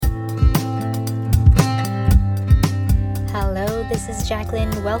this is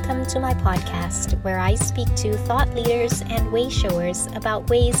Jacqueline. Welcome to my podcast where I speak to thought leaders and way showers about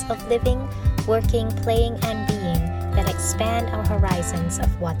ways of living, working, playing, and being that expand our horizons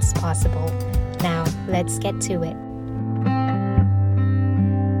of what's possible. Now, let's get to it.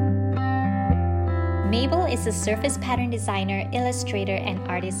 Mable is a surface pattern designer, illustrator, and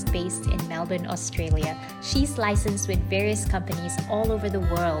artist based in Melbourne, Australia. She's licensed with various companies all over the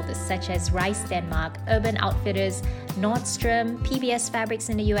world, such as Rice Denmark, Urban Outfitters, Nordstrom, PBS Fabrics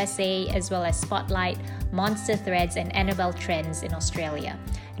in the USA, as well as Spotlight, Monster Threads, and Annabelle Trends in Australia.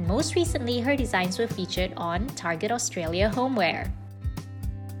 And most recently, her designs were featured on Target Australia homeware.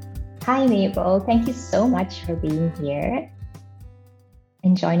 Hi, Mable. Thank you so much for being here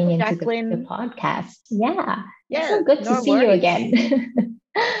and joining into the podcast. Yeah, it's so good to see you again.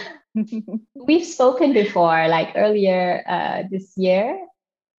 We've spoken before, like earlier this year,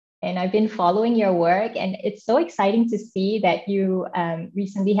 and I've been following your work, and it's so exciting to see that you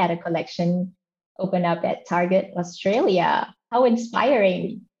recently had a collection open up at Target Australia. How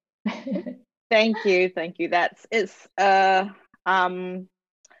inspiring. Thank you. It's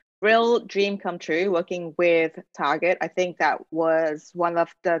real dream come true working with Target. I think that was one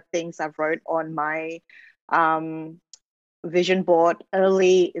of the things I wrote on my vision board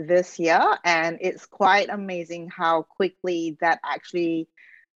early this year, and it's quite amazing how quickly that actually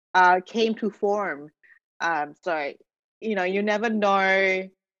came to form. So you never know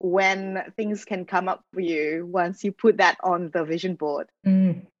when things can come up for you once you put that on the vision board.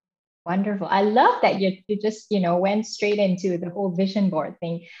 Wonderful. I love that you just, went straight into the whole vision board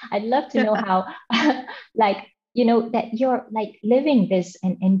thing. I'd love to know how, that you're like living this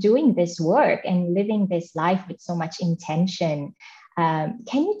and doing this work and living this life with so much intention. Can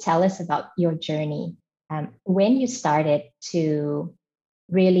you tell us about your journey? When you started to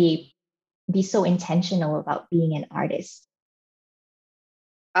really be so intentional about being an artist?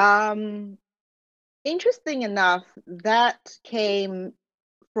 Interesting enough, that came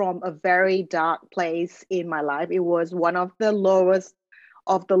from a very dark place in my life. It was one of the lowest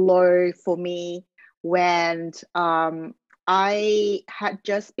of the low for me when I had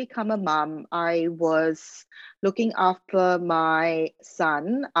just become a mom. I was looking after my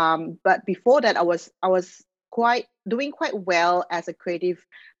son, but before that, I was doing quite well as a creative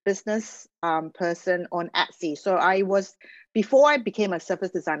business person on Etsy. So before I became a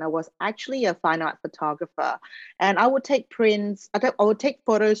surface designer, I was actually a fine art photographer, and I would take prints. I would take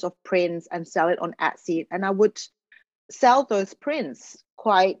photos of prints and sell it on Etsy, and I would sell those prints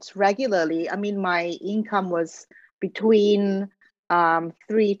quite regularly. I mean, my income was between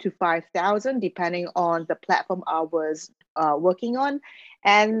 3,000 to 5,000, depending on the platform I was working on.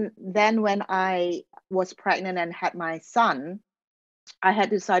 And then when I was pregnant and had my son, I had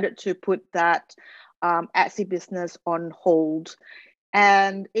decided to put that Etsy business on hold.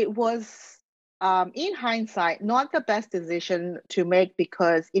 And it was, in hindsight, not the best decision to make,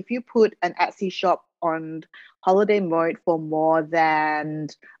 because if you put an Etsy shop on holiday mode for more than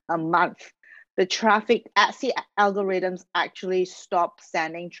a month, the Etsy algorithms actually stop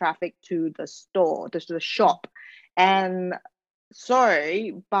sending traffic to the store, to the shop. And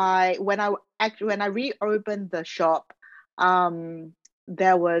so when I reopened the shop,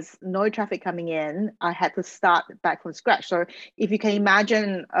 there was no traffic coming in. I had to start back from scratch. So if you can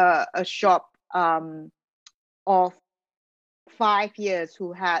imagine a shop of 5 years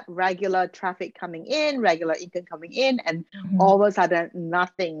who had regular traffic coming in, regular income coming in, and all of a sudden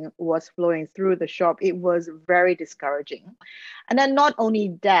nothing was flowing through the shop, it was very discouraging. And then not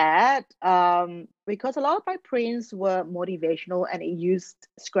only that, because a lot of my prints were motivational and it used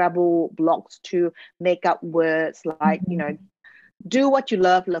Scrabble blocks to make up words like, do what you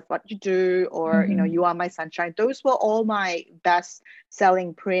love what you do, or you are my sunshine. Those were all my best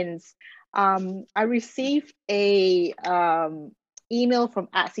selling prints. I received a email from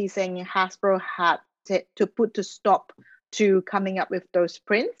Etsy saying Hasbro had to put a stop to coming up with those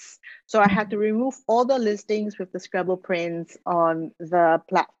prints. So I had to remove all the listings with the Scrabble prints on the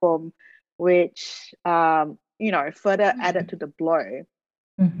platform, which further added to the blow.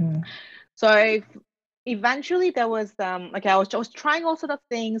 So eventually there was I was trying all sort of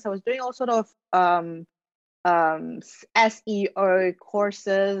things. I was doing all sort of SEO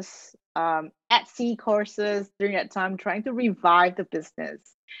courses, Etsy courses during that time, trying to revive the business.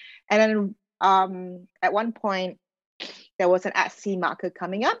 And then at one point there was an Etsy market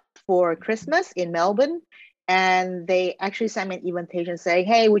coming up for Christmas in Melbourne, and they actually sent me an invitation saying,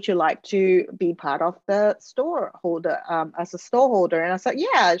 hey, would you like to be part of the store holder, as a store holder? And I said,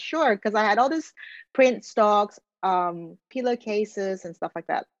 yeah, sure, because I had all these print stocks, pillowcases and stuff like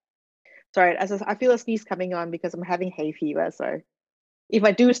that. Sorry, I feel a sneeze coming on because I'm having hay fever. So if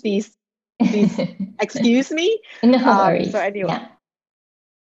I do sneeze, please excuse me. No worries. So anyway, yeah.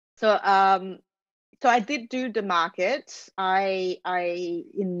 So I did do the market. I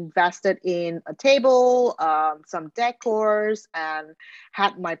invested in a table, some decors, and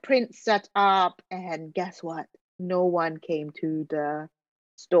had my print set up. And guess what? No one came to the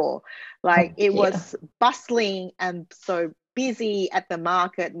store. Like, Oh, it dear. was bustling and so busy at the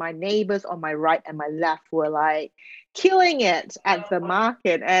market. My neighbors on my right and my left were like killing it at the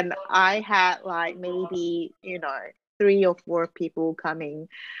market, and I had like maybe 3 or 4 people coming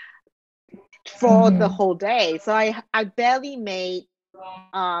for the whole day. So I barely made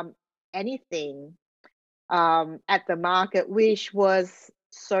anything at the market, which was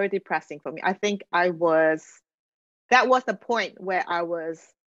so depressing for me. I think that was the point where I was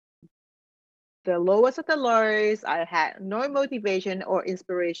the lowest of the lows. I had no motivation or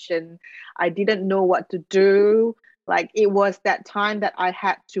inspiration. I didn't know what to do. Like, it was that time that I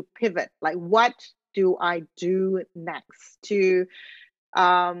had to pivot. Like, what do I do next to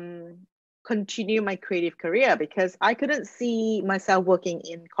um, continue my creative career? Because I couldn't see myself working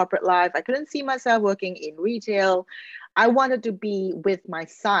in corporate life. I couldn't see myself working in retail. I wanted to be with my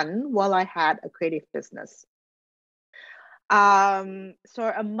son while I had a creative business. So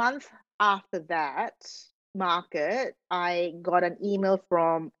a month after that market, I got an email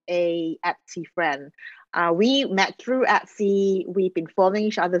from a Etsy friend. We met through Etsy. We've been following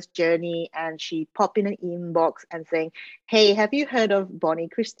each other's journey, and she popped in an inbox and saying, "Hey, have you heard of Bonnie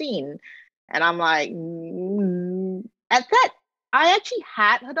Christine?" And I'm like, At that, I actually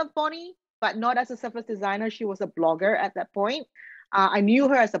had heard of Bonnie, but not as a surface designer. She was a blogger at that point. I knew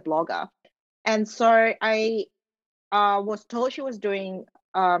her as a blogger, and so I was told she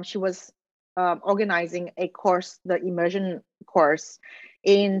was organizing a course, the immersion course,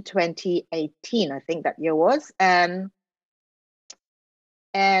 in 2018, I think that year was. And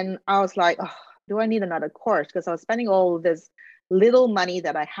I was like, oh, do I need another course? Because I was spending all this little money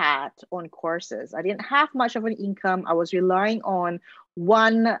that I had on courses. I didn't have much of an income. I was relying on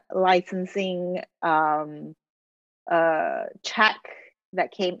one licensing check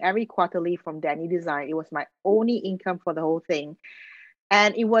that came every quarterly from Danny Design. It was my only income for the whole thing.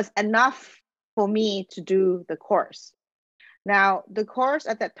 And it was enough for me to do the course. Now, the course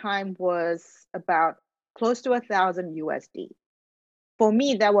at that time was about close to 1,000 USD. For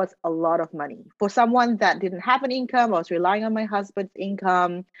me, that was a lot of money. For someone that didn't have an income, I was relying on my husband's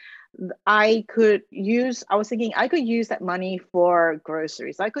income. I was thinking I could use that money for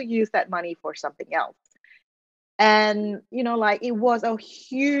groceries. I could use that money for something else. And, like, it was a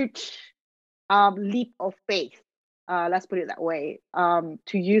huge leap of faith, let's put it that way,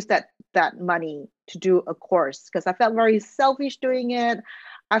 to use that money to do a course, because I felt very selfish doing it.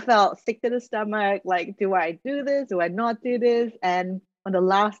 I felt sick to the stomach, like, do I do this, do I not do this? And on the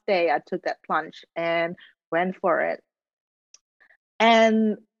last day, I took that plunge and went for it.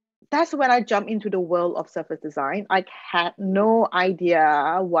 And that's when I jumped into the world of surface design. I had no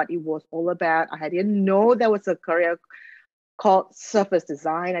idea what it was all about. I didn't know there was a career called surface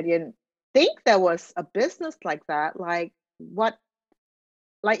design. I didn't think there was a business like that. Like, what?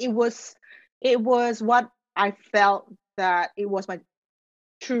 Like, it was what I felt that it was my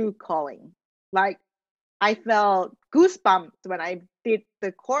true calling. Like, I felt goosebumps when I did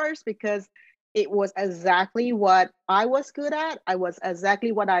the course, because it was exactly what I was good at. I was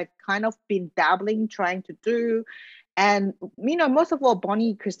exactly what I've kind of been dabbling, trying to do. And, most of all,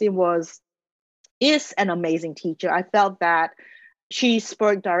 Bonnie Christine is an amazing teacher. I felt that she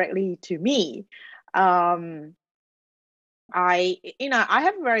spoke directly to me. I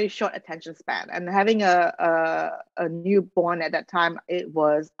have a very short attention span, and having a newborn at that time, I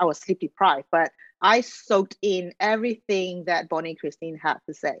was sleep deprived, but I soaked in everything that Bonnie Christine had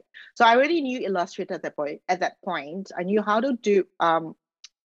to say. So I already knew Illustrator at that point. I knew how to do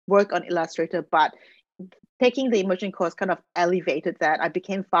work on Illustrator, but taking the immersion course kind of elevated that. I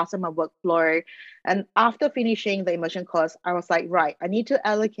became faster in my workflow. And after finishing the immersion course, I was like, right, I need to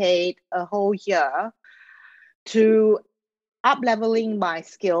allocate a whole year to up leveling my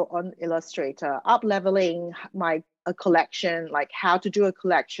skill on Illustrator, up leveling my a collection, like how to do a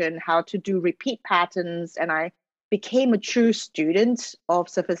collection, how to do repeat patterns. And I became a true student of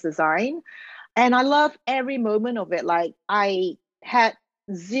surface design. And I love every moment of it. Like, I had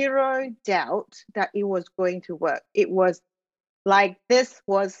zero doubt that it was going to work. It was like, this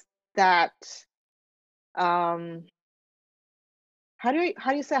was that how do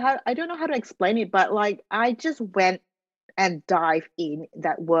you say, how I don't know how to explain it, but like, I just went and dive in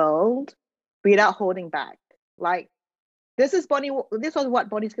that world without holding back. Like, this was what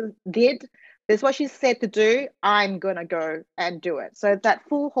Bonnie did. This is what she said to do. I'm gonna go and do it. So that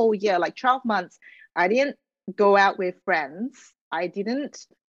full whole year, like 12 months, I didn't go out with friends. I didn't,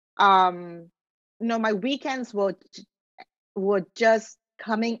 my weekends were just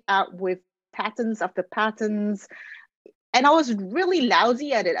coming out with patterns after patterns, and I was really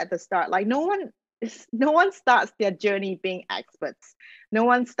lousy at it at the start. Like no one starts their journey being experts. No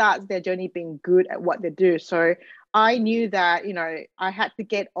one starts their journey being good at what they do. So I knew that I had to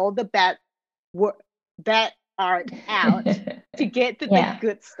get all the bad art out to get to the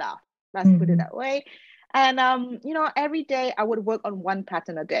good stuff. Let's put it that way. And every day I would work on one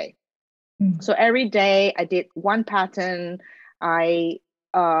pattern a day. So every day I did one pattern. I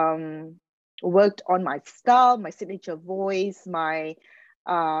worked on my style, my signature voice, my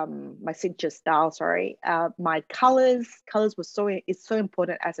signature style. Sorry, my colors. Colors it's so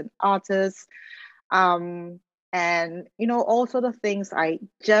important as an artist. And all sort of things. I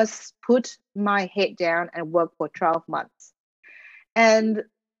just put my head down and worked for 12 months. And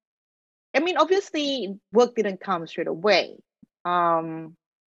I mean, obviously, work didn't come straight away. And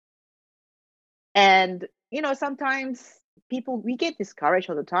sometimes we get discouraged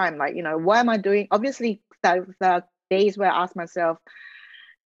all the time. Like, what am I doing? Obviously, the days where I ask myself,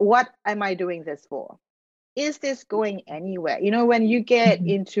 what am I doing this for? Is this going anywhere? When you get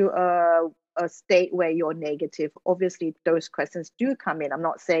into a state where you're negative, obviously those questions do come in. I'm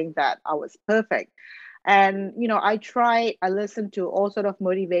not saying that I was perfect. And, I listened to all sort of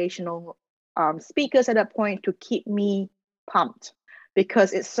motivational speakers at that point to keep me pumped,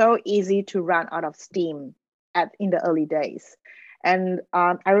 because it's so easy to run out of steam in the early days. And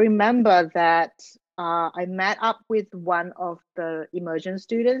I remember that I met up with one of the immersion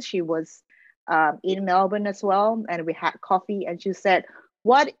students. She was in Melbourne as well, and we had coffee, and she said,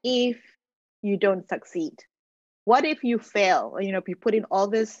 what if you don't succeed? What if you fail? You put in all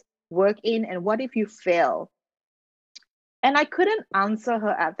this work in, and what if you fail? And I couldn't answer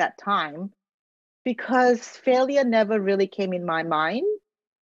her at that time, because failure never really came in my mind.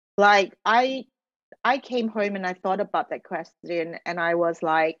 Like I came home and I thought about that question, and I was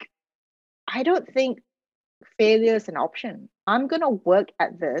like, I don't think failure is an option. I'm going to work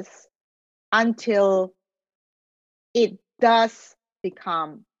at this until it does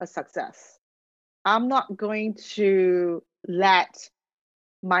become a success. I'm not going to let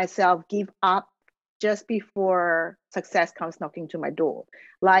myself give up just before success comes knocking to my door.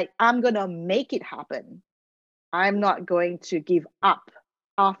 Like, I'm going to make it happen. I'm not going to give up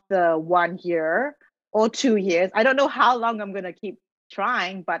after 1 year or 2 years. I don't know how long I'm going to keep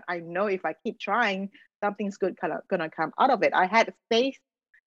trying, but I know if I keep trying, something's good going to come out of it. I had faith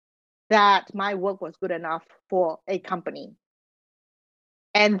that my work was good enough for a company,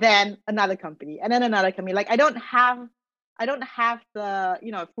 and then another company, and then another company. Like I don't have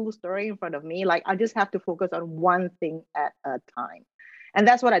the full story in front of me. Like I just have to focus on one thing at a time, and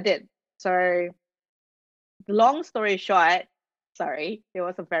that's what I did. So long story short, sorry, it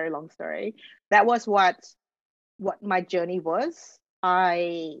was a very long story. That was what my journey was.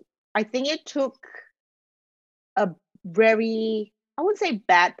 I think it took a very, I wouldn't say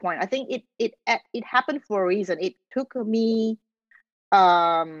bad point. I think it happened for a reason. It took me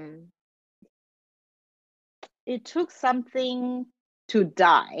it took something to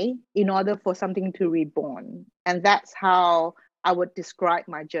die in order for something to reborn. And that's how I would describe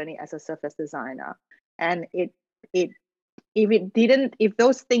my journey as a surface designer. And if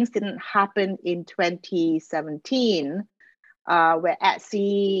those things didn't happen in 2017, where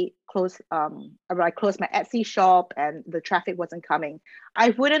Etsy closed, where I closed my Etsy shop and the traffic wasn't coming,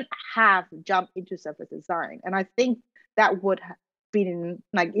 I wouldn't have jumped into surface design. And I think that would have been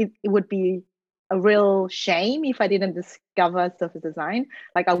like, it would be a real shame if I didn't discover surface design.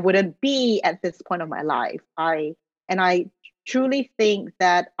 Like I wouldn't be at this point of my life. I truly think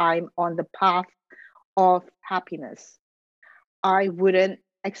that I'm on the path of happiness. I wouldn't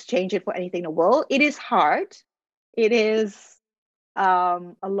exchange it for anything in the world. It is hard. It is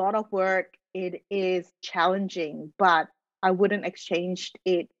a lot of work. It is challenging, but I wouldn't exchange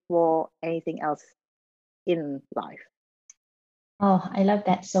it for anything else in life. Oh, I love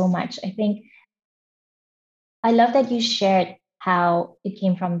that so much. I love that you shared how it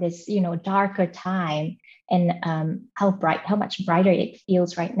came from this, darker time, and how much brighter it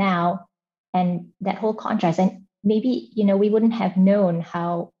feels right now, and that whole contrast. And maybe, we wouldn't have known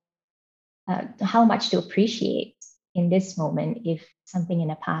how much to appreciate in this moment if something in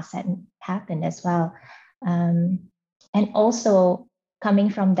the past hadn't happened as well. And also coming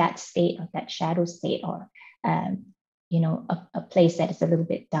from that state, of that shadow state, or a place that is a little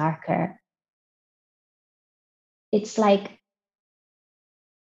bit darker, it's like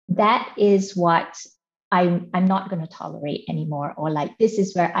that is what I'm not going to tolerate anymore, or like this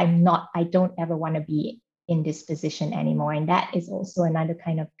is where I don't ever want to be in this position anymore. And that is also another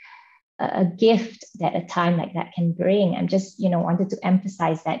kind of a gift that a time like that can bring. I'm just, wanted to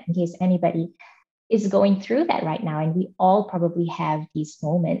emphasize that in case anybody is going through that right now. And we all probably have these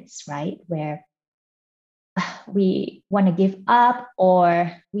moments, right, where we want to give up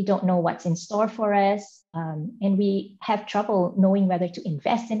or we don't know what's in store for us. And we have trouble knowing whether to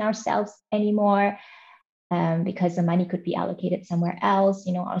invest in ourselves anymore, because the money could be allocated somewhere else.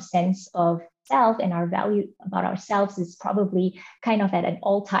 Our sense of self and our value about ourselves is probably kind of at an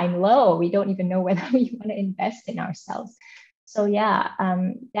all-time low. We don't even know whether we want to invest in ourselves. So yeah,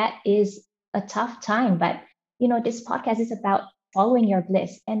 that is a tough time. But this podcast is about following your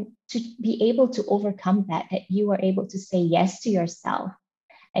bliss, and to be able to overcome that you were able to say yes to yourself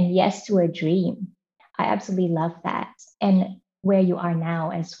and yes to a dream. I absolutely love that. And where you are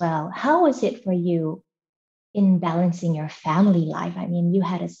now as well. How was it for you in balancing your family life? I mean, you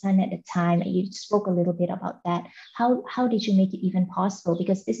had a son at the time, and you spoke a little bit about that. How did you make it even possible?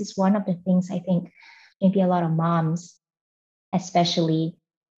 Because this is one of the things I think maybe a lot of moms, especially,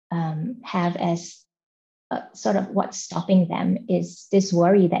 have as sort of what's stopping them is this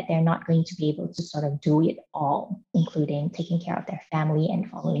worry that they're not going to be able to sort of do it all, including taking care of their family and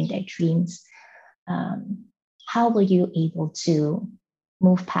following their dreams. How were you able to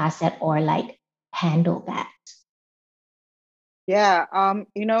move past that, or like handle that? Yeah,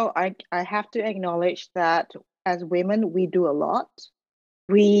 I have to acknowledge that as women, we do a lot.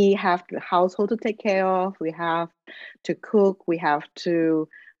 We have the household to take care of, we have to cook, we have to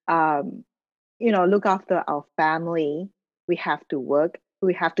look after our family, we have to work,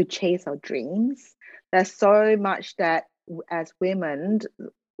 we have to chase our dreams. There's so much that as women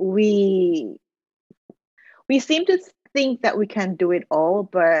we seem to think that we can do it all,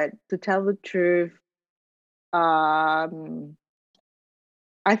 but to tell the truth, I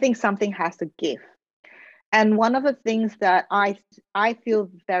think something has to give. And one of the things that I feel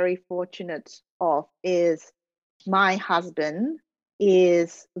very fortunate of is my husband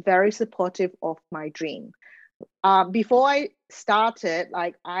is very supportive of my dream. Before I started,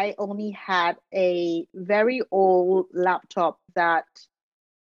 like, I only had a very old laptop that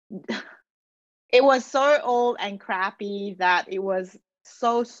it was so old and crappy that it was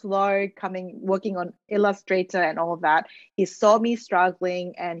so slow working on Illustrator and all that. He saw me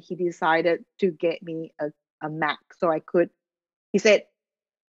struggling and he decided to get me a Mac so I could. He said,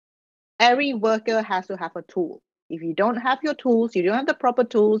 every worker has to have a tool. If you don't have your tools, you don't have the proper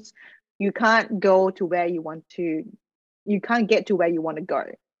tools, you can't go to where you want to, you can't get to where you want to go.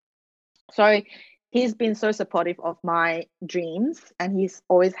 So he's been so supportive of my dreams and he's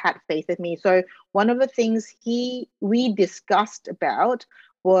always had faith in me. So one of the things we discussed about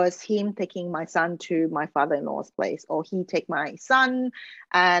was him taking my son to my father-in-law's place, or he take my son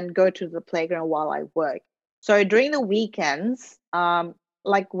and go to the playground while I work. So during the weekends, like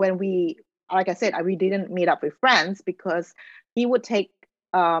I said, we didn't meet up with friends because he would take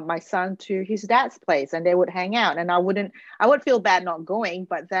my son to his dad's place and they would hang out, and I would feel bad not going,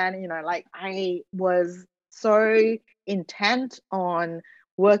 but then like I was so intent on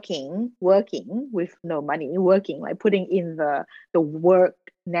working with no money, working, like putting in the work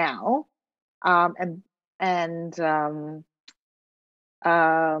now, and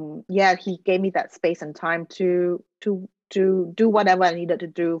yeah, he gave me that space and time to do whatever I needed to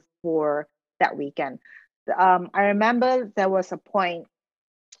do for that weekend. I remember there was a point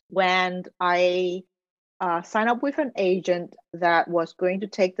when I signed up with an agent that was going to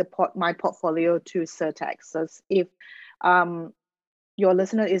take my portfolio to Certex. So if your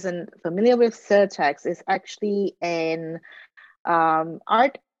listener isn't familiar with Certex, it's actually an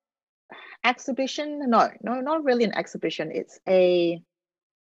art exhibition. No, not really an exhibition. It's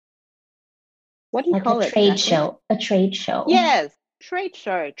what do you call it? Trade show. A trade show. Yes, trade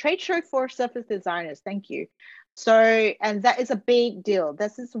show for surface designers. Thank you. So, and that is a big deal.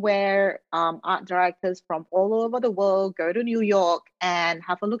 This is where art directors from all over the world go to New York and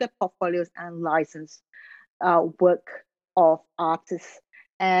have a look at portfolios and license work of artists.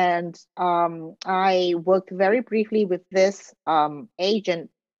 And I worked very briefly with this agent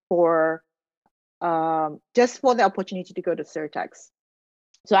for just for the opportunity to go to Certex.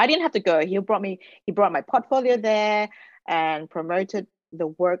 So I didn't have to go. He brought my portfolio there and promoted the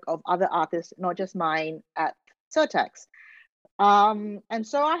work of other artists, not just mine, at Certex. And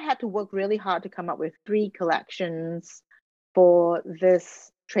so I had to work really hard to come up with 3 collections for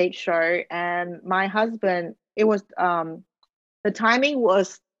this trade show. And my husband, it was the timing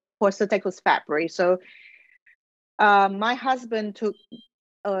was for Certex was February. So my husband took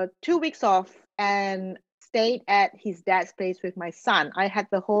 2 weeks off and stayed at his dad's place with my son. I had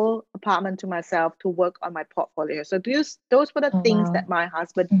the whole apartment to myself to work on my portfolio. So those were the things that my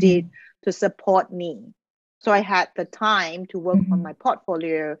husband did to support me. So I had the time to work on my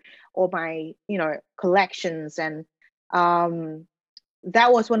portfolio or my, collections. And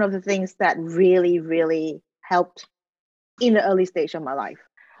that was one of the things that really, really helped in the early stage of my life.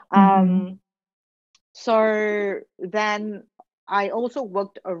 So then I also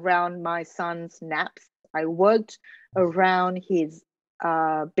worked around my son's naps. I worked around his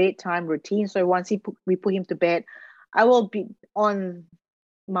bedtime routine. So once we put him to bed, I will be on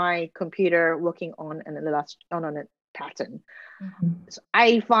my computer working on a pattern. So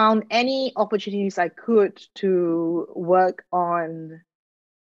I found any opportunities I could to work on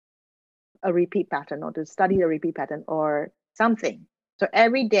a repeat pattern or to study a repeat pattern or something. So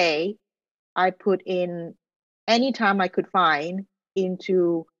every day I put in any time I could find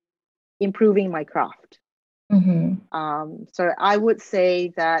into improving my craft. So I would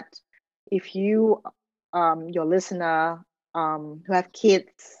say that if you, your listener, who have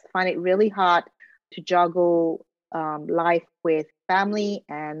kids, find it really hard to juggle life with family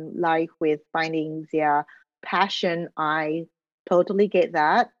and life with finding their passion, I totally get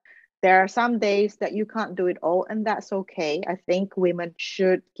that. There are some days that you can't do it all, and that's okay. I think women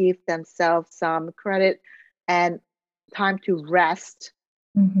should give themselves some credit and time to rest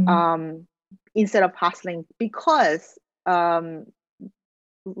instead of hustling, because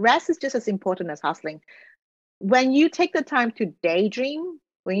rest is just as important as hustling. When you take the time to daydream,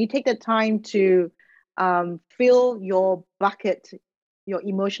 when you take the time to fill your bucket, your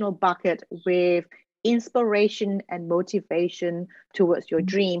emotional bucket with inspiration and motivation towards your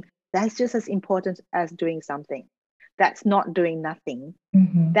dream, that's just as important as doing something. That's not doing nothing.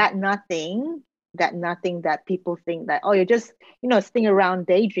 That nothing that people think that, oh, you're just, sitting around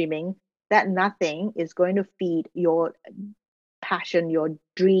daydreaming, that nothing is going to feed your passion, your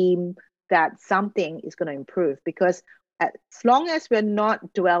dream, that something is going to improve. Because as long as we're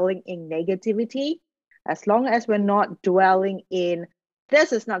not dwelling in negativity, as long as we're not dwelling in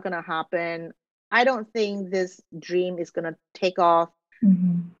this is not going to happen, I don't think this dream is going to take off.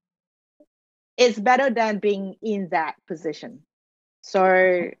 It's better than being in that position.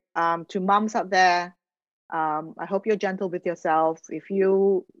 So to moms out there, I hope you're gentle with yourself. If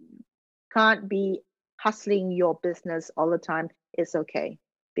you can't be hustling your business all the time, it's okay,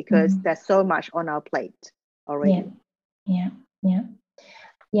 because there's so much on our plate already. Yeah.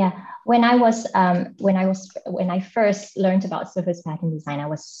 When I first learned about surface pattern design, I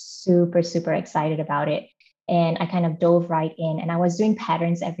was super, super excited about it. And I kind of dove right in, and I was doing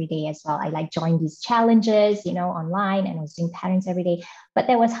patterns every day as well. I joined these challenges, online, and I was doing patterns every day, but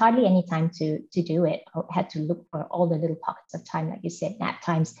there was hardly any time to do it. I had to look for all the little pockets of time, like you said, nap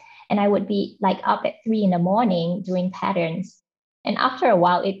times. And I would be up at 3 a.m. doing patterns. And after a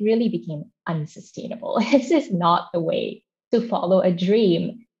while, it really became unsustainable. This is not the way to follow a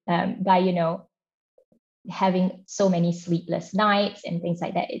dream, by having so many sleepless nights and things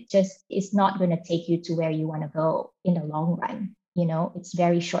like that. It just is not going to take you to where you want to go in the long run. It's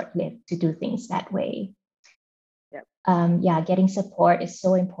very short-lived to do things that way. Getting support is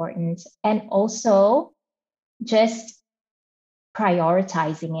so important. And also just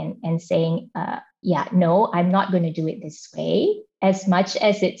prioritizing and saying, no, I'm not going to do it this way, as much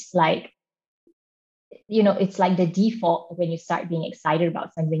as it's it's like the default when you start being excited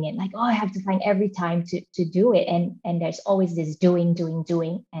about something and I have to find every time to do it. And there's always this doing.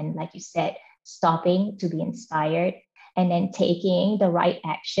 And like you said, stopping to be inspired and then taking the right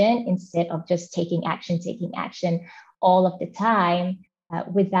action instead of just taking action all of the time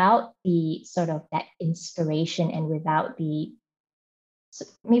without the sort of that inspiration and without the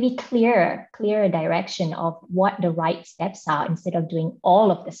maybe clearer direction of what the right steps are instead of doing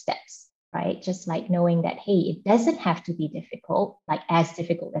all of the steps. Right? Just knowing that, hey, it doesn't have to be difficult, as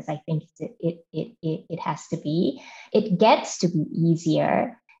difficult as I think it has to be. It gets to be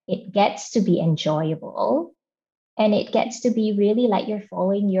easier. It gets to be enjoyable. And it gets to be really you're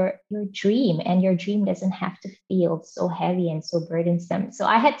following your dream, and your dream doesn't have to feel so heavy and so burdensome. So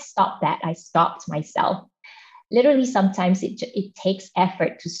I had stopped that. I stopped myself. Literally, sometimes it takes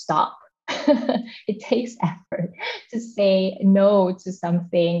effort to stop. It takes effort to say no to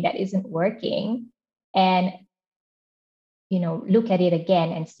something that isn't working and look at it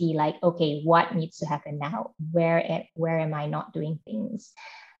again and see okay, what needs to happen now? Where am I not doing things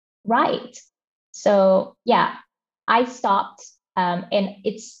right? So I stopped, and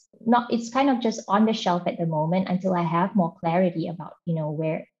it's not, it's kind of just on the shelf at the moment until I have more clarity about,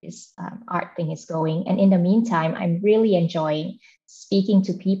 where this art thing is going. And in the meantime, I'm really enjoying speaking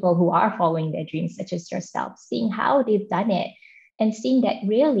to people who are following their dreams, such as yourself, seeing how they've done it and seeing that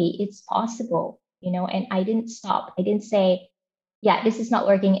really it's possible, and I didn't stop. I didn't say, yeah, this is not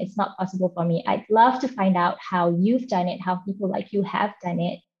working. It's not possible for me. I'd love to find out how you've done it, how people like you have done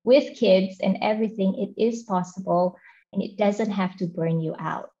it with kids and everything. It is possible and it doesn't have to burn you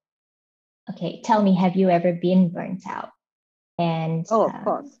out. Okay, tell me, have you ever been burnt out? And of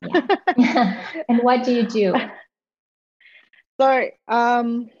course. Yeah. And what do you do? So I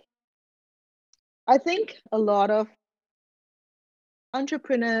think a lot of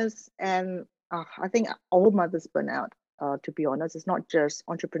entrepreneurs and I think all mothers burn out. To be honest, it's not just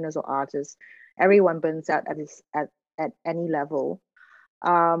entrepreneurs or artists. Everyone burns out at any level.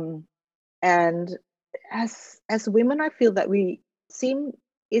 And as women, I feel that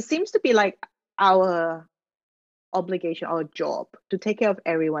it seems to be like our obligation, our job to take care of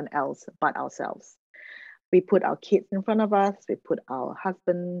everyone else but ourselves. We put our kids in front of us, we put our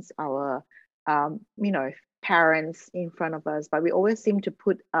husbands, our parents in front of us, but we always seem to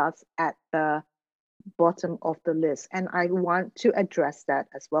put us at the bottom of the list. And I want to address that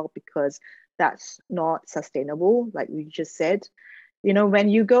as well, because that's not sustainable. Like we just said, when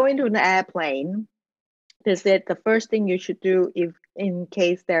you go into an airplane, they said the first thing you should do, if in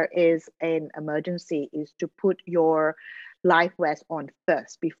case there is an emergency, is to put your life vest on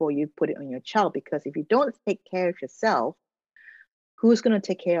first before you put it on your child. Because if you don't take care of yourself, who's going to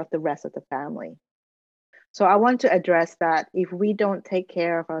take care of the rest of the family? So I want to address that. If we don't take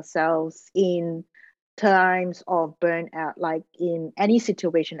care of ourselves in times of burnout, like in any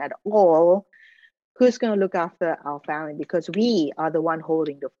situation at all, who's going to look after our family? Because we are the one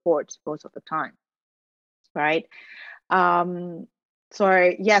holding the fort most of the time, right?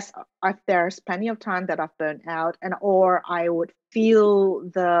 So yes, there's plenty of time that I've burnt out, or I would feel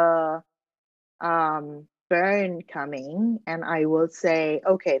the burn coming, and I will say,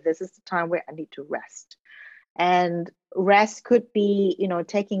 okay, this is the time where I need to rest. And rest could be,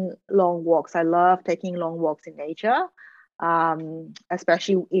 taking long walks. I love taking long walks in nature,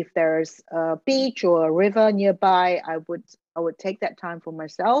 especially if there's a beach or a river nearby. I would take that time for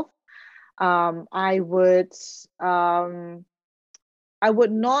myself. I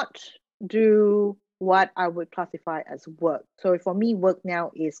would not do what I would classify as work. So for me, work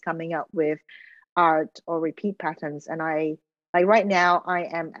now is coming up with art or repeat patterns. And I, like right now,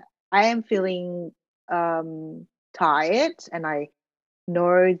 I am feeling tired, and I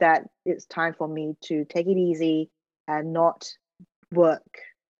know that it's time for me to take it easy and not work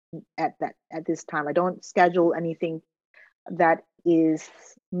at this time. I don't schedule anything that is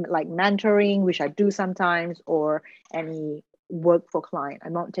like mentoring, which I do sometimes, or any work for client.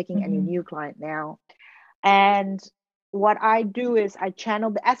 I'm not taking any new client now. And what I do is I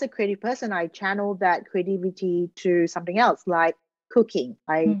channel, as a creative person, I channel that creativity to something else, like cooking.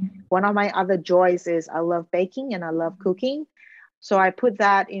 One of my other joys is I love baking and I love cooking. So I put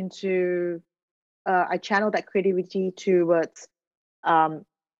that into, I channel that creativity towards,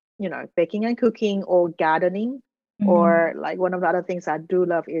 baking and cooking, or gardening. Or like one of the other things I do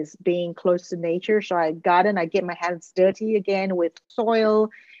love is being close to nature. So I garden, I get my hands dirty again with soil,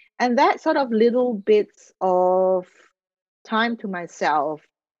 and that sort of little bits of time to myself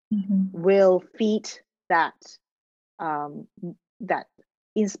will feed that that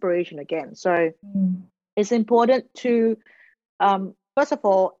inspiration again. So it's important to first of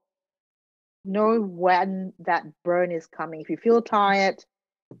all know when that burn is coming. If you feel tired,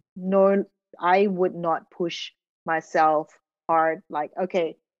 no, I would not push myself hard. Like,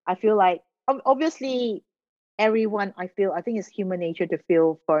 okay, I feel like obviously everyone, I think it's human nature to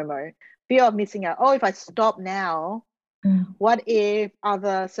feel FOMO, fear of missing out. Oh, if I stop now, what if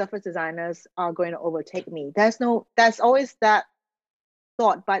other surface designers are going to overtake me? There's always that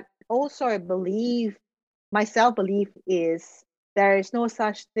thought. But also I believe, my self-belief is, there is no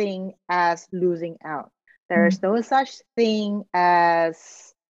such thing as losing out. There is no such thing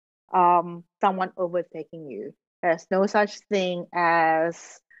as someone overtaking you. There's no such thing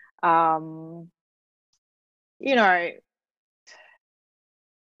as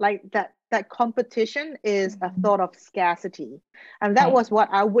like that competition is a thought of scarcity. And that was what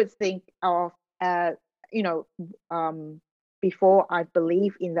I would think of, before I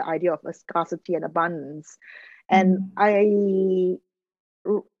believe in the idea of a scarcity and abundance. And I,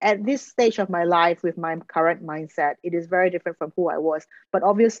 at this stage of my life, with my current mindset, it is very different from who I was. But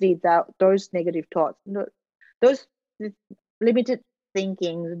obviously, those negative thoughts, those limited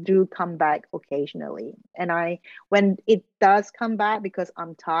thinking do come back occasionally. And when it does come back because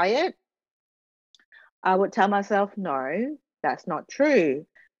I'm tired, I would tell myself, no, that's not true.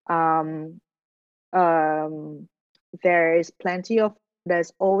 Um, um, there's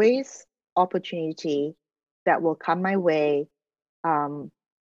always opportunity that will come my way,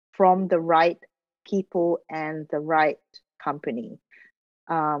 from the right people and the right company.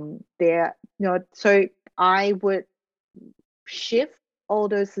 So I would shift all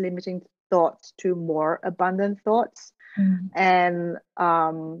those limiting thoughts to more abundant thoughts, and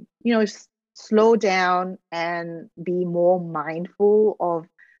slow down and be more mindful of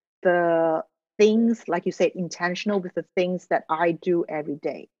the things, like you said, intentional with the things that I do every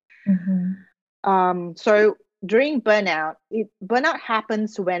day. So during burnout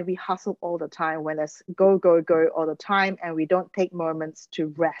happens when we hustle all the time, when there's go all the time, and we don't take moments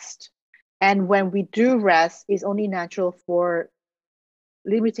to rest. And when we do rest, it's only natural for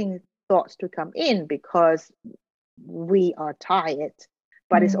limiting thoughts to come in because we are tired.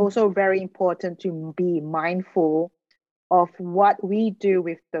 But it's also very important to be mindful of what we do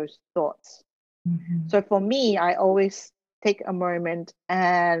with those thoughts. So for me, I always take a moment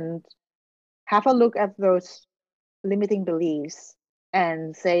and have a look at those limiting beliefs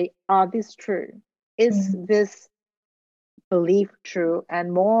and say, are these true? Is this belief true?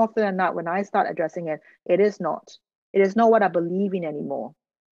 And more often than not, when I start addressing it, it is not. It is not what I believe in anymore.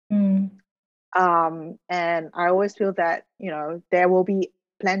 And I always feel that, there will be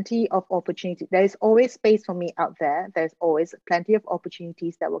plenty of opportunity. There's always space for me out there. There's always plenty of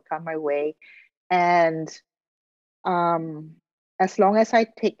opportunities that will come my way. And as long as I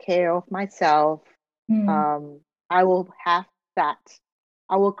take care of myself, I will have that.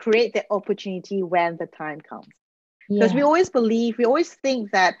 I will create the opportunity when the time comes. Because we always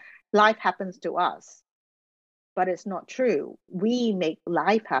think that life happens to us, but it's not true. We make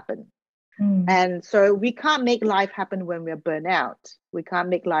life happen. And so we can't make life happen when we're burnt out. We can't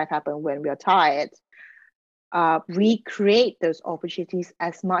make life happen when we're tired. We create those opportunities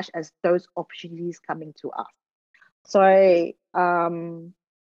as much as those opportunities coming to us. So, what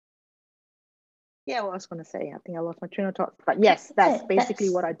I was going to say, I think I lost my train of thought. But yes, that's basically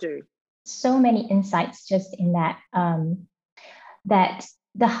what I do. So many insights just in that, that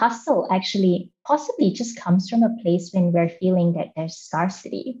the hustle actually possibly just comes from a place when we're feeling that there's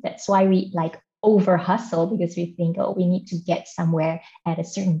scarcity. That's why we over hustle, because we think, oh, we need to get somewhere at a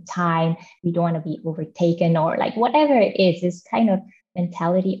certain time. We don't want to be overtaken, or whatever it is, this kind of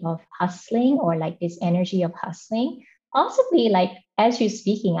mentality of hustling, or this energy of hustling. Possibly, as you're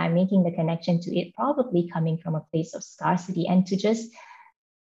speaking, I'm making the connection to it probably coming from a place of scarcity, and to just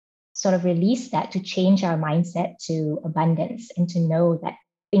sort of release that, to change our mindset to abundance and to know that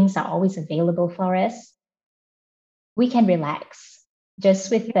things are always available for us, we can relax just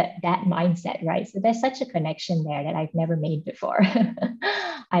with that mindset, right? So there's such a connection there that I've never made before.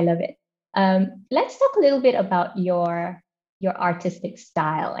 I love it. Let's talk a little bit about your artistic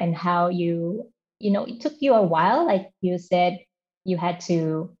style and how it took you a while. Like you said, you had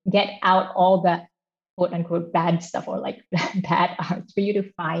to get out all the quote unquote bad stuff, or bad art, for you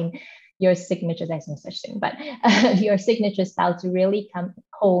to find your signature. There's no such thing, but your signature style, to really come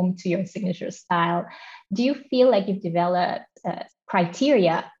home to your signature style. Do you feel like you've developed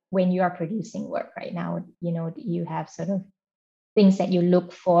criteria when you are producing work right now? Do you have sort of things that you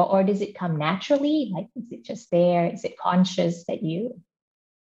look for, or does it come naturally? Is it just there? Is it conscious that you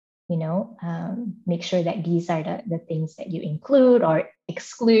make sure that these are the things that you include or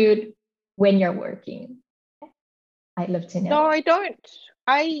exclude when you're working? I'd love to know. No, I don't.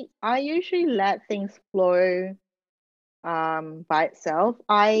 I usually let things flow by itself.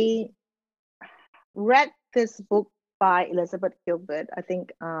 I read this book by Elizabeth Gilbert. I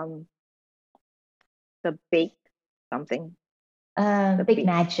think the Big something. The Big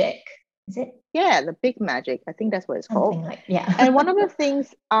Magic, is it? Yeah, the Big Magic. I think that's what it's something called. Yeah. And one of the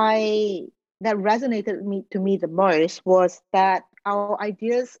things that resonated to me the most was that our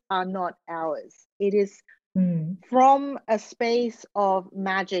ideas are not ours. It is from a space of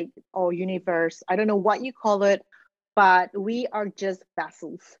magic or universe. I don't know what you call it, but we are just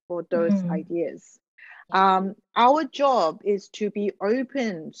vessels for those ideas. Our job is to be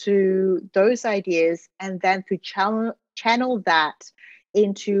open to those ideas and then to channel that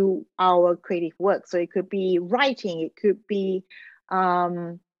into our creative work. So it could be writing, it could be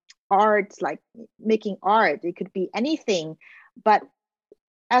art, like making art, it could be anything. But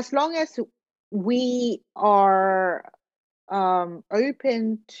as long as we are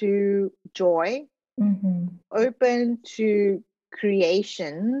open to joy, open to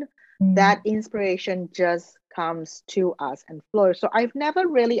creation, that inspiration just comes to us and flows. So I'm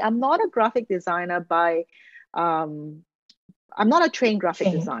not a graphic designer I'm not a trained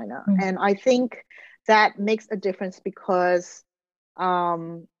graphic designer. And I think that makes a difference because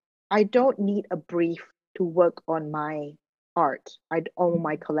I don't need a brief to work on my art, on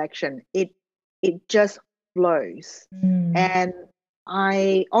my collection. It just flows. And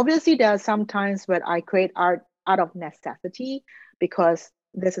I obviously there are some times where I create art out of necessity because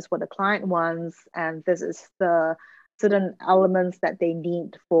this is what the client wants and this is the certain elements that they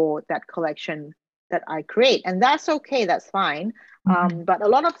need for that collection that I create. And that's okay, that's fine. But a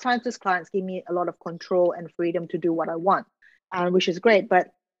lot of times these clients give me a lot of control and freedom to do what I want, which is great. But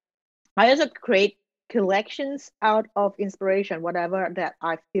I also create collections out of inspiration, whatever that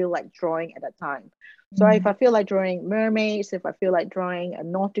I feel like drawing at that time. So if I feel like drawing mermaids, if I feel like drawing a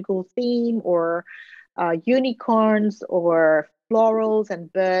nautical theme or unicorns or florals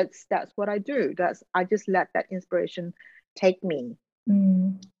and birds, that's what I do. I just let that inspiration take me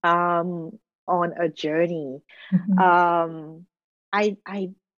on a journey.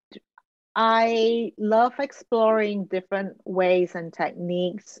 I love exploring different ways and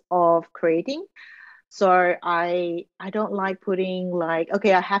techniques of creating. So I don't like putting like,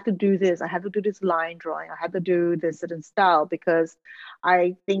 okay, I have to do this. I have to do this line drawing. I have to do this certain style because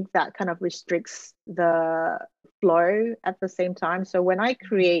I think that kind of restricts the flow at the same time. So when I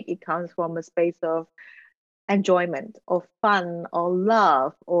create, it comes from a space of enjoyment or fun or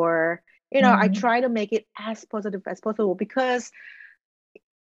love or, I try to make it as positive as possible because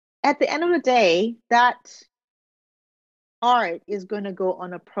at the end of the day, that art is going to go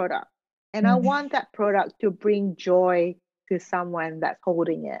on a product. And I want that product to bring joy to someone that's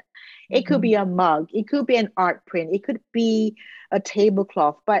holding it. It could be a mug, it could be an art print, it could be a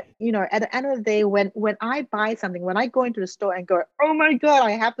tablecloth. But at the end of the day, when I buy something, when I go into the store and go, oh my God,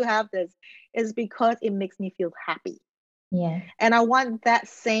 I have to have this, is because it makes me feel happy. Yeah. And I want that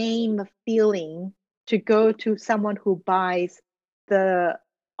same feeling to go to someone who buys the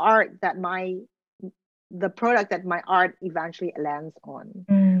the product that my art eventually lands on,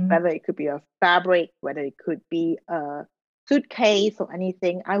 whether it could be a fabric, whether it could be a suitcase or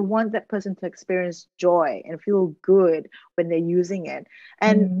anything. I want that person to experience joy and feel good when they're using it.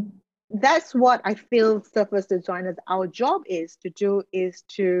 And that's what I feel surface designers, our job is to do, is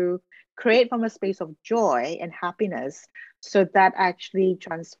to create from a space of joy and happiness so that actually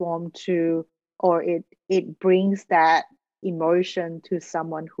transform to, or it brings that emotion to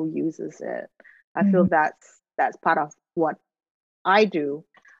someone who uses it. I feel that's part of what I do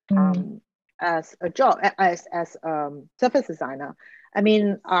as a job, as surface designer. I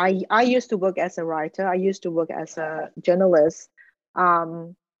mean, I used to work as a writer. I used to work as a journalist.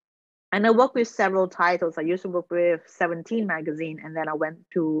 And I worked with several titles. I used to work with 17 magazine, and then I went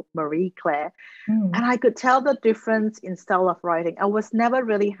to Marie Claire. And I could tell the difference in style of writing. I was never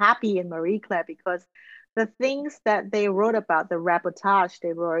really happy in Marie Claire because the things that they wrote about, the reportage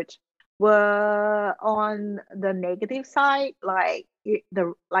they wrote, were on the negative side.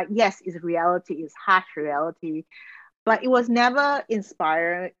 Yes, it's reality, it's harsh reality, but it was never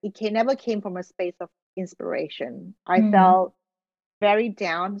inspiring. Never came from a space of inspiration. I felt very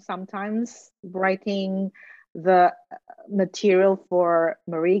down sometimes writing the material for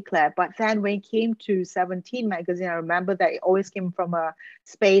Marie Claire. But then when it came to 17 magazine, I remember that it always came from a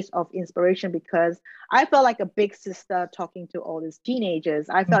space of inspiration because I felt like a big sister talking to all these teenagers.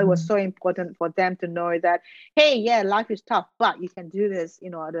 I felt it was so important for them to know that, hey, yeah, life is tough, but you can do this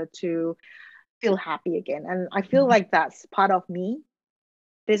in order to feel happy again. And I feel like that's part of me.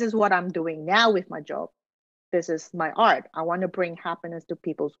 This is what I'm doing now with my job. This is my art. I want to bring happiness to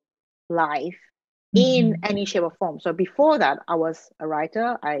people's life in any shape or form. So before that, I was a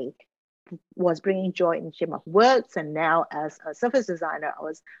writer. I was bringing joy in the shape of words, and now as a surface designer,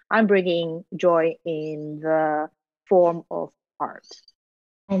 I'm bringing joy in the form of art.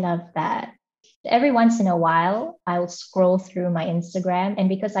 I love that. Every once in a while, I'll scroll through my Instagram, and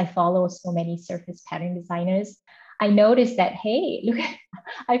because I follow so many surface pattern designers, I noticed that, hey, look,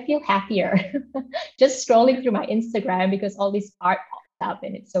 I feel happier just scrolling through my Instagram because all this art pops up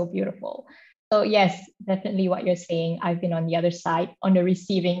and it's so beautiful. So yes, definitely what you're saying. I've been on the other side, on the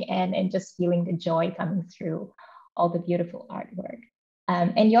receiving end, and just feeling the joy coming through all the beautiful artwork.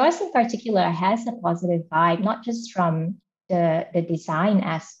 And yours in particular has a positive vibe, not just from the design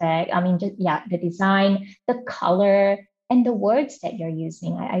aspect. I mean, the design, the color, and the words that you're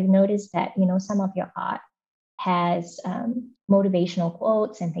using. I've noticed that, some of your art has motivational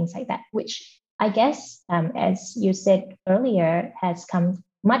quotes and things like that, which I guess, as you said earlier, has come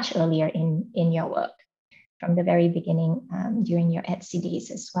much earlier in your work from the very beginning during your Etsy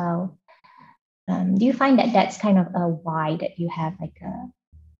days as well. Do you find that that's kind of a why that you have, like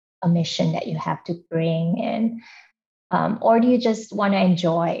a mission that you have to bring in? Or do you just want to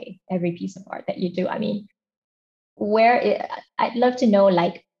enjoy every piece of art that you do? I mean, I'd love to know,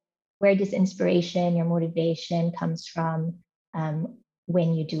 like, where this inspiration, your motivation comes from,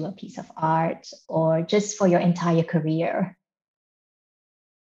 when you do a piece of art, or just for your entire career.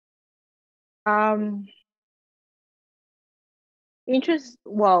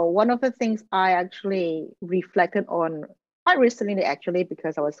 Well, one of the things I actually reflected on quite recently, actually,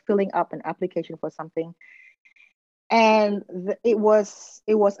 because I was filling up an application for something, and the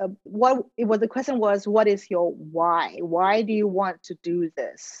question was, what is your why? Why do you want to do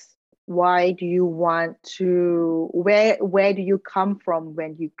this? Why do you want to, where do you come from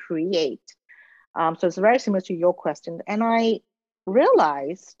when you create? So it's very similar to your question, and I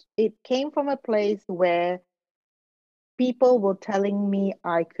realized it came from a place where people were telling me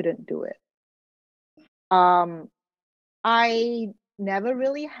I couldn't do it. I never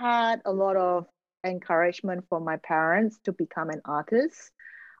really had a lot of encouragement from my parents to become an artist.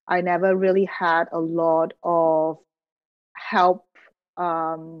 I never really had a lot of help,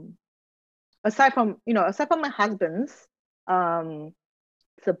 aside from my husband's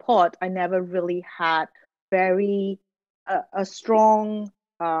support. I never really had very a strong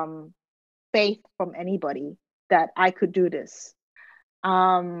faith from anybody that I could do this.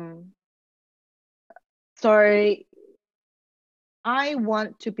 So I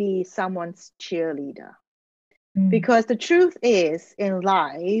want to be someone's cheerleader. Because the truth is, in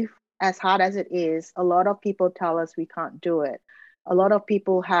life, as hard as it is, a lot of people tell us we can't do it. A lot of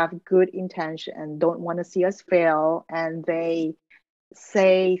people have good intention and don't want to see us fail, and they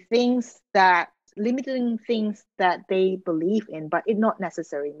say limiting things that they believe in, but it not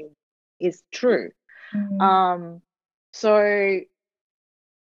necessarily mean is true. So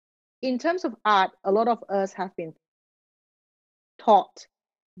in terms of art, a lot of us have been taught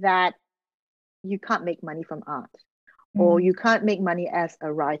that you can't make money from art, or you can't make money as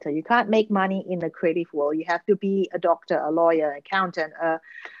a writer. You can't make money in the creative world. You have to be a doctor, a lawyer, accountant,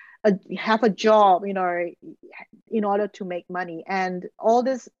 have a job, in order to make money. And all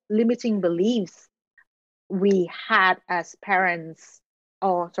these limiting beliefs we had as parents,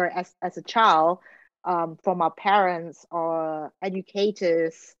 or sorry, as a child, from our parents or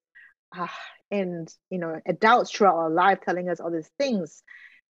educators, and adults throughout our life telling us all these things,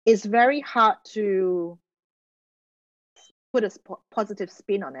 it's very hard to put a positive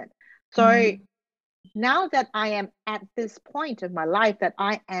spin on it. So now that I am at this point of my life that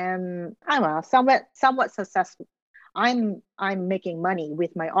I don't know, somewhat successful. I'm making money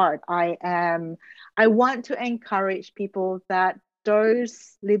with my art. I want to encourage people that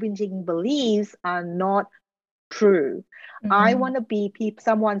those limiting beliefs are not true. I want to be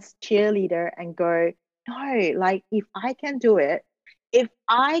someone's cheerleader and go, no, like, if I can do it,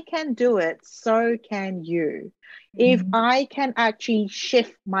 so can you. If I can actually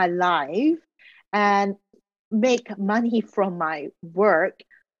shift my life and make money from my work,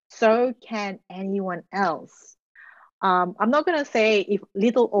 so can anyone else. I'm not gonna say if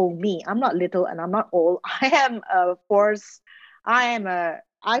little old me. I'm not little and I'm not old. I am a force. I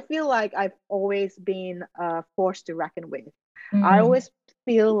feel like I've always been a force to reckon with. I always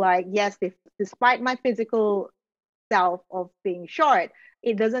feel like, yes, despite my physical self of being short,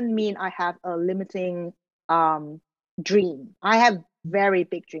 it doesn't mean I have a limiting dream. I have very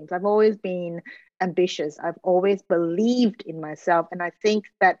big dreams. I've always been ambitious. I've always believed in myself. And I think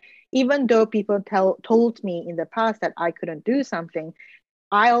that even though people told me in the past that I couldn't do something,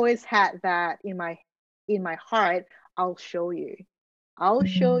 I always had that in my heart. I'll show you. I'll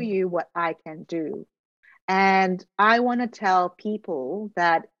show you what I can do. And I want to tell people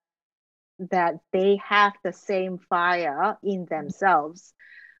that they have the same fire in themselves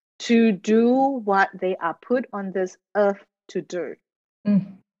to do what they are put on this earth to do.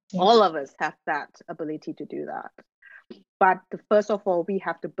 All of us have that ability to do that. But first of all, we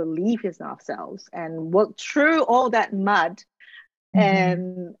have to believe in ourselves and work through all that mud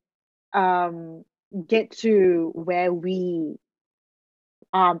and get to where we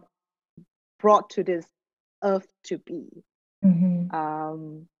are brought to this earth to be.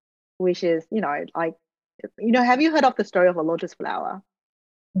 Which is, like, have you heard of the story of a lotus flower?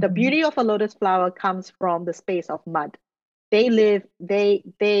 The beauty of a lotus flower comes from the space of mud. They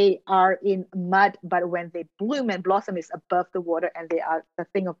are in mud, but when they bloom and blossom is above the water, and they are a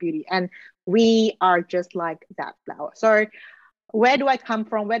thing of beauty. And we are just like that flower. So where do I come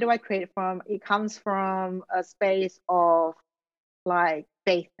from? Where do I create from? It comes from a space of, like,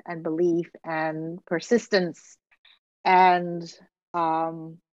 faith and belief and persistence and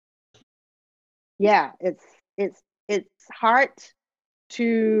yeah, it's hard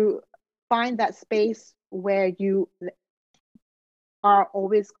to find that space where you are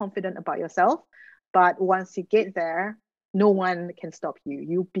always confident about yourself, but once you get there, no one can stop you.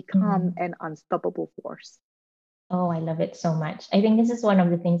 You become an unstoppable force. Oh, I love it so much. I think this is one of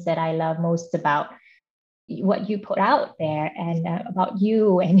the things that I love most about what you put out there, and about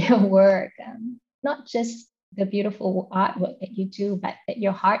you and your work. Not just the beautiful artwork that you do, but that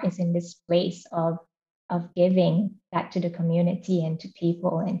your heart is in this place of giving back to the community and to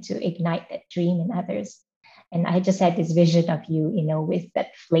people, and to ignite that dream in others. And I just had this vision of you, with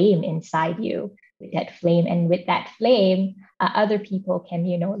that flame inside you, with that flame, and with that flame, other people can,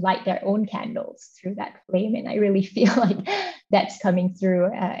 light their own candles through that flame. And I really feel like that's coming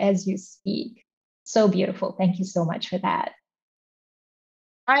through as you speak. So beautiful. Thank you so much for that.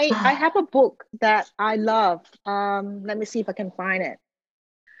 I have a book that I love. Let me see if I can find it.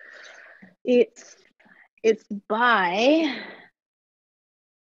 It's by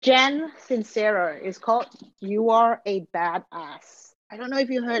Jen Sincero. It's called "You Are a Badass." I don't know if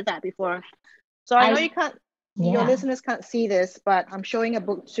you heard that before. So I know you can't, your listeners can't see this, but I'm showing a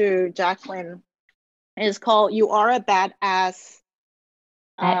book to Jacqueline. It's called "You Are a Badass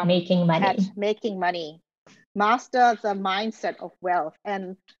at Making Money." At Making Money. Master the Mindset of Wealth.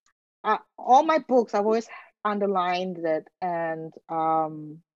 And all my books, I've always underlined it, and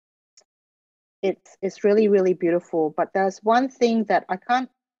it's really, really beautiful. But there's one thing that I can't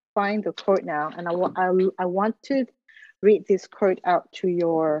find the quote now, and I want to read this quote out to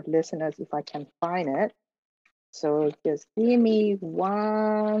your listeners if I can find it. So just give me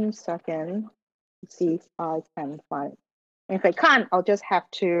 1 second to see if I can find it. And if I can't, I'll just have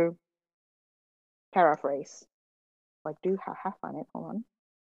to paraphrase. I do have found it. Hold on.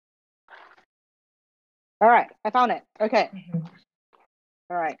 All right, I found it. Okay.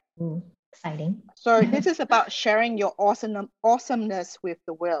 All right. Exciting. So this is about sharing your awesomeness with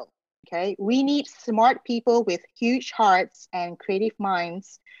the world. Okay. We need smart people with huge hearts and creative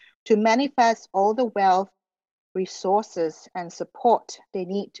minds to manifest all the wealth, resources, and support they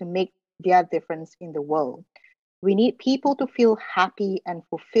need to make their difference in the world. We need people to feel happy and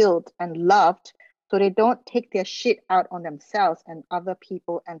fulfilled and loved, so they don't take their shit out on themselves and other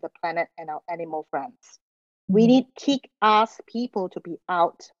people and the planet and our animal friends. We need kick-ass people to be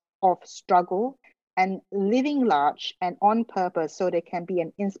out of struggle and living large and on purpose, so they can be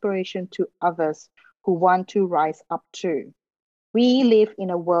an inspiration to others who want to rise up too. We live in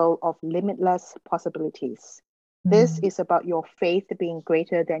a world of limitless possibilities. This is about your faith being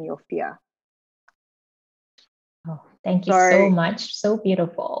greater than your fear. Oh, thank you so much. So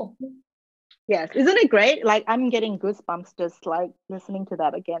beautiful. Yes. Isn't it great? Like, I'm getting goosebumps just like listening to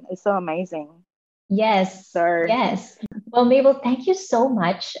that again. It's so amazing. Yes. Yes. Well, Mable, thank you so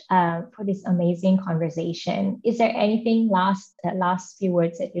much for this amazing conversation. Is there anything last few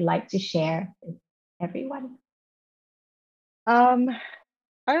words that you'd like to share with everyone? I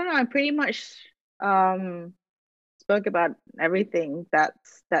don't know. I pretty much spoke about everything that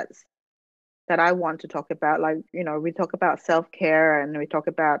I want to talk about. Like, we talk about self-care, and we talk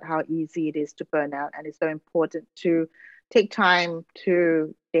about how easy it is to burn out, and it's so important to take time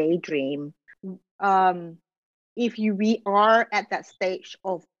to daydream. If we are at that stage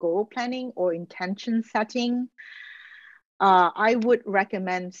of goal planning or intention setting, I would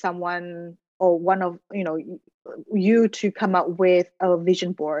recommend someone or one of you to come up with a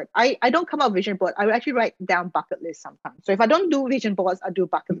vision board. I don't come up with vision board. I actually write down bucket lists sometimes. So if I don't do vision boards, I do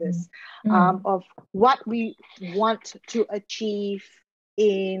bucket lists of what we want to achieve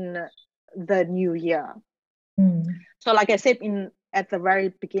in the new year. So like I said at the very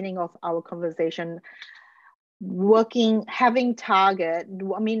beginning of our conversation, having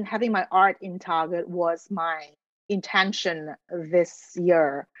my art in Target was my intention this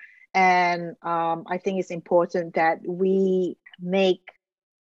year. And I think it's important that we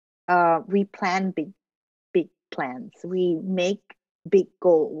plan big plans. We make big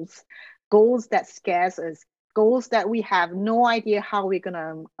goals that scares us, goals that we have no idea how we're going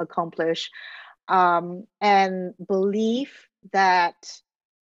to accomplish, and believe that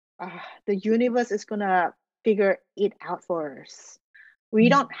the universe is going to figure it out for us. We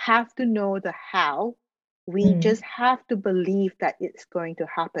don't have to know the how. We just have to believe that it's going to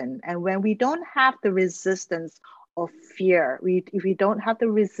happen. And when we don't have the resistance of fear, if we don't have the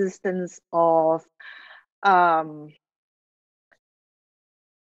resistance of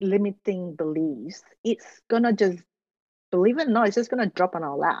limiting beliefs, it's gonna just, believe it or not, it's just gonna drop on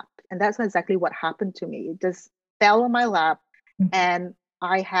our lap. And that's exactly what happened to me. It just fell on my lap, and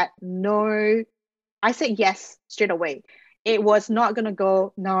I said yes straight away. it was not going to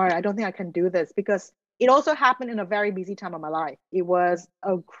go, no, I don't think I can do this, because it also happened in a very busy time of my life. It was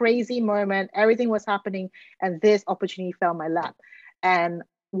a crazy moment. Everything was happening, and this opportunity fell in my lap. And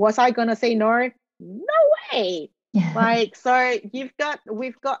was I going to say no? No way. Like, so we've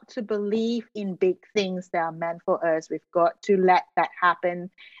got to believe in big things that are meant for us. We've got to let that happen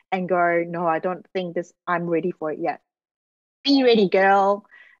and go, no, I don't think I'm ready for it yet. Be ready, girl.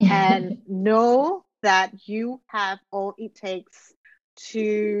 And know that you have all it takes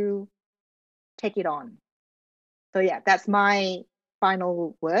to take it on. So yeah, that's my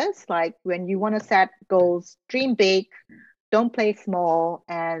final words. Like, when you want to set goals, dream big, don't play small,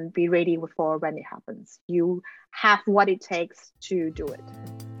 and be ready for when it happens. You have what it takes to do it.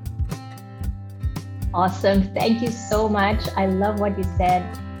 Awesome. Thank you so much. I love what you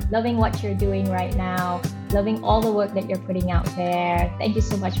said. Loving what you're doing right now. Loving all the work that you're putting out there. Thank you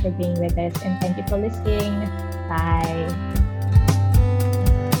so much for being with us, and thank you for listening. Bye.